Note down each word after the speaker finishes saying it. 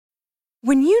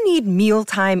When you need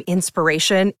mealtime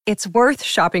inspiration, it's worth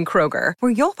shopping Kroger,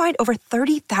 where you'll find over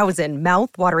 30,000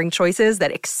 mouth-watering choices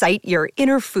that excite your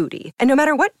inner foodie. And no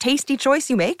matter what tasty choice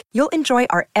you make, you'll enjoy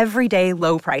our everyday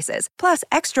low prices, plus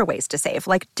extra ways to save,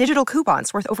 like digital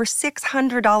coupons worth over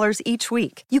 $600 each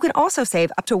week. You can also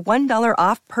save up to $1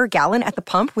 off per gallon at the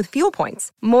pump with fuel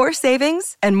points. More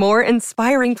savings and more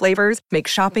inspiring flavors make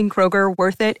shopping Kroger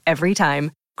worth it every time.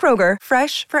 Kroger,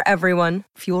 fresh for everyone.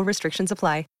 Fuel restrictions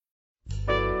apply.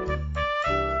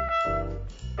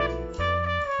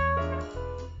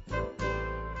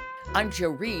 I'm Joe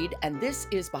Reed, and this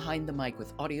is Behind the Mic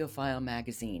with AudioFile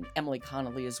Magazine. Emily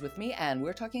Connolly is with me, and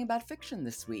we're talking about fiction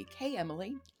this week. Hey,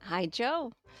 Emily. Hi,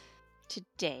 Joe.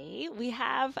 Today we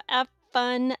have a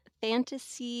fun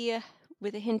fantasy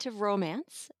with a hint of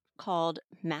romance called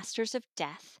Masters of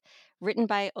Death, written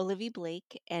by Olivie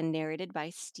Blake and narrated by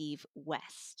Steve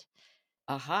West.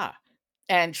 Aha.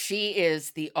 And she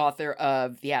is the author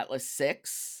of The Atlas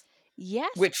Six. Yes.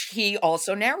 Which he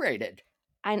also narrated.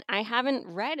 And I haven't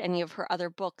read any of her other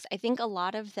books. I think a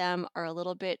lot of them are a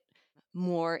little bit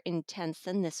more intense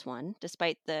than this one,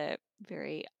 despite the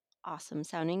very awesome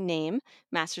sounding name,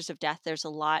 Masters of Death. There's a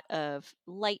lot of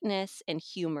lightness and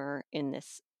humor in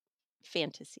this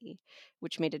fantasy,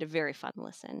 which made it a very fun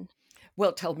listen.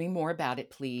 Well, tell me more about it,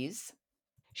 please.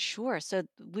 Sure. So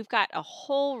we've got a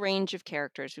whole range of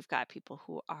characters. We've got people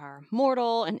who are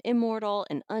mortal and immortal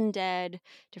and undead,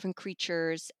 different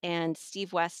creatures. And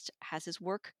Steve West has his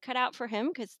work cut out for him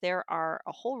because there are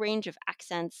a whole range of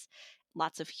accents,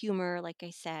 lots of humor, like I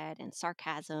said, and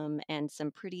sarcasm, and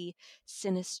some pretty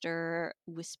sinister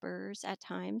whispers at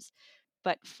times.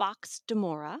 But Fox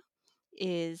Demora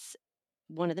is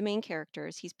one of the main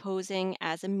characters. He's posing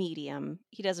as a medium.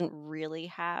 He doesn't really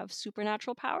have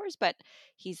supernatural powers, but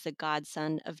he's the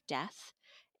godson of death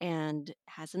and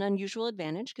has an unusual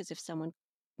advantage because if someone,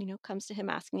 comes to him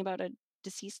asking about a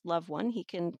deceased loved one, he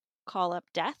can call up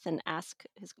death and ask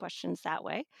his questions that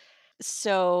way.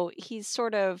 So he's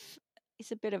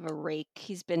a bit of a rake.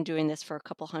 He's been doing this for a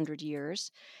couple hundred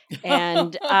years.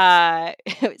 And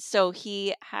so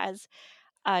he has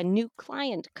a new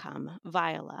client come,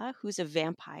 Viola, who's a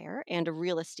vampire and a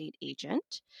real estate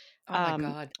agent, Oh my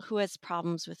God. who has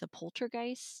problems with a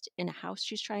poltergeist in a house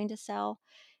she's trying to sell.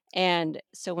 And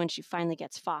so when she finally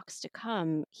gets Fox to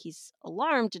come, he's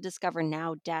alarmed to discover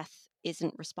now Death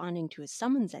isn't responding to his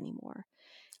summons anymore.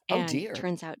 Oh And dear.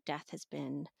 turns out Death has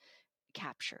been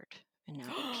captured. And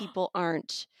now people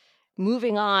aren't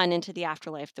moving on into the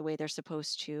afterlife the way they're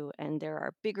supposed to. And there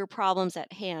are bigger problems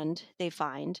at hand, they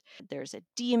find. There's a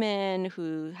demon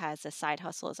who has a side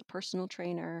hustle as a personal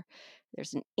trainer.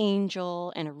 There's an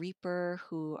angel and a reaper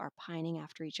who are pining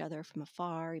after each other from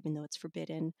afar, even though it's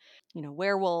forbidden.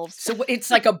 Werewolves. So it's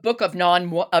like a book of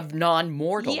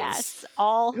non-mortals. Yes,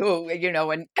 all who,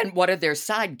 and what are their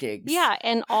side gigs? Yeah,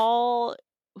 and all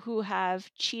who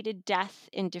have cheated death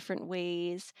in different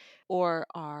ways or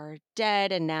are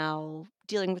dead and now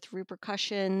dealing with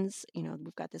repercussions.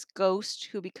 We've got this ghost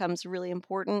who becomes really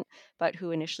important, but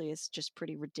who initially is just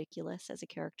pretty ridiculous as a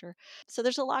character. So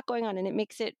there's a lot going on, and it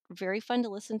makes it very fun to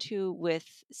listen to with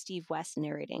Steve West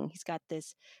narrating. He's got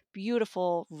this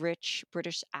beautiful, rich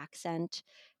British accent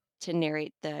to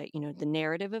narrate the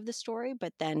narrative of the story,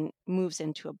 but then moves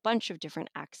into a bunch of different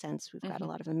accents. We've got a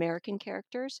lot of American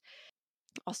characters,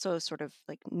 also sort of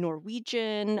like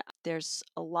Norwegian. There's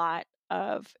a lot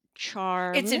of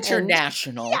charm. It's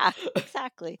international. Yeah,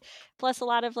 exactly. Plus a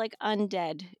lot of like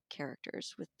undead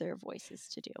characters with their voices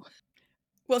to do.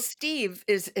 Well, Steve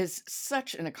is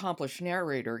such an accomplished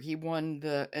narrator. He won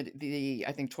the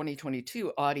I think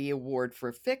 2022 Audie Award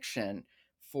for Fiction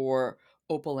for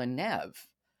Opal and Nev.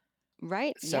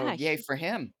 Right. So yeah. yay for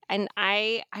him. And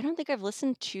I don't think I've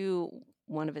listened to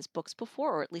one of his books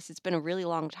before, or at least it's been a really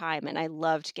long time. And I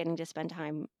loved getting to spend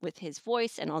time with his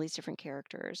voice and all these different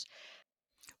characters.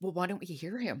 Well, why don't we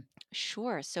hear him?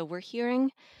 Sure. So we're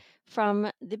hearing from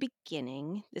the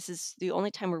beginning. This is the only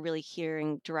time we're really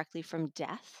hearing directly from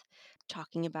Death,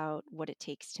 talking about what it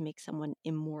takes to make someone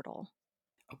immortal.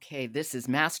 Okay, this is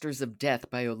Masters of Death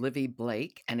by Olivie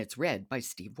Blake, and it's read by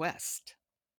Steve West.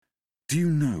 Do you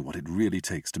know what it really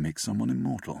takes to make someone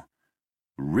immortal?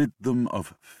 Rid them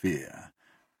of fear.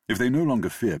 If they no longer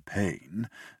fear pain,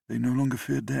 they no longer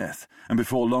fear death, and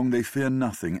before long they fear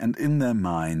nothing, and in their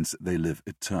minds they live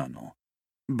eternal.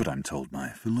 But I'm told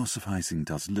my philosophizing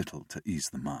does little to ease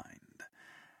the mind.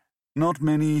 Not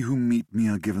many who meet me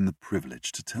are given the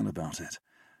privilege to tell about it.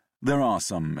 There are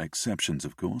some exceptions,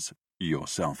 of course,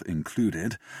 yourself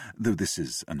included, though this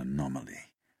is an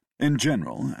anomaly. In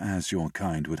general, as your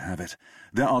kind would have it,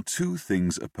 there are two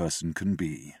things a person can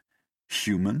be: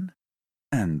 human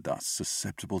and thus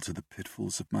susceptible to the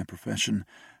pitfalls of my profession,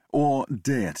 or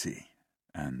deity,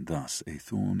 and thus a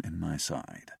thorn in my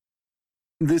side.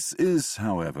 This is,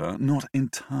 however, not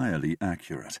entirely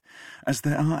accurate, as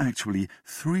there are actually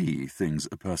 3 things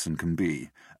a person can be,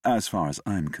 as far as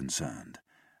I'm concerned.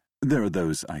 There are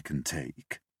those I can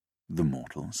take, the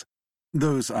mortals,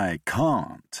 those I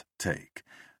can't take,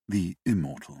 the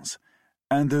immortals,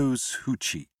 and those who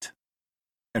cheat,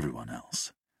 everyone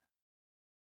else.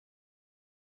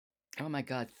 Oh my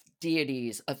God,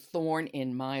 deities, a thorn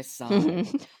in my side.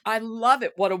 I love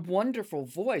it. What a wonderful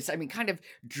voice. I mean, kind of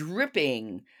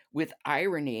dripping with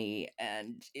irony,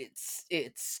 and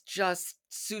it's just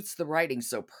suits the writing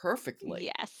so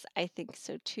perfectly. Yes, I think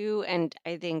so too. And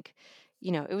I think,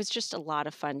 it was just a lot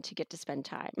of fun to get to spend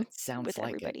time It sounds with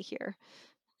like it. everybody here.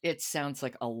 It sounds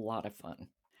like a lot of fun.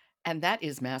 And that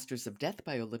is Masters of Death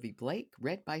by Olivie Blake,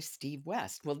 read by Steve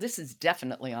West. Well, this is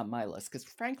definitely on my list because,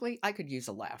 frankly, I could use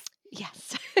a laugh.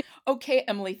 Yes. Okay,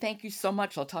 Emily, thank you so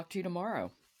much. I'll talk to you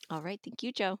tomorrow. All right. Thank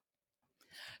you, Joe.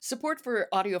 Support for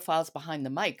Audiophiles Behind the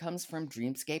Mic comes from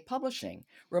Dreamscape Publishing,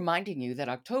 reminding you that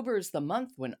October is the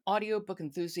month when audiobook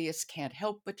enthusiasts can't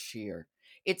help but cheer.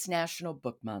 It's National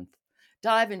Book Month.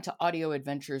 Dive into audio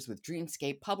adventures with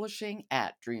Dreamscape Publishing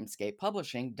at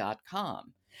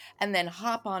dreamscapepublishing.com. And then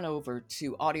hop on over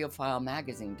to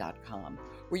audiofilemagazine.com,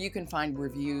 where you can find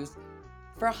reviews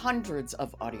for hundreds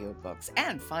of audiobooks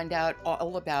and find out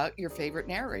all about your favorite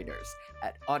narrators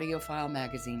at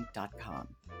audiofilemagazine.com.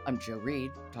 I'm Joe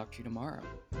Reed. Talk to you tomorrow.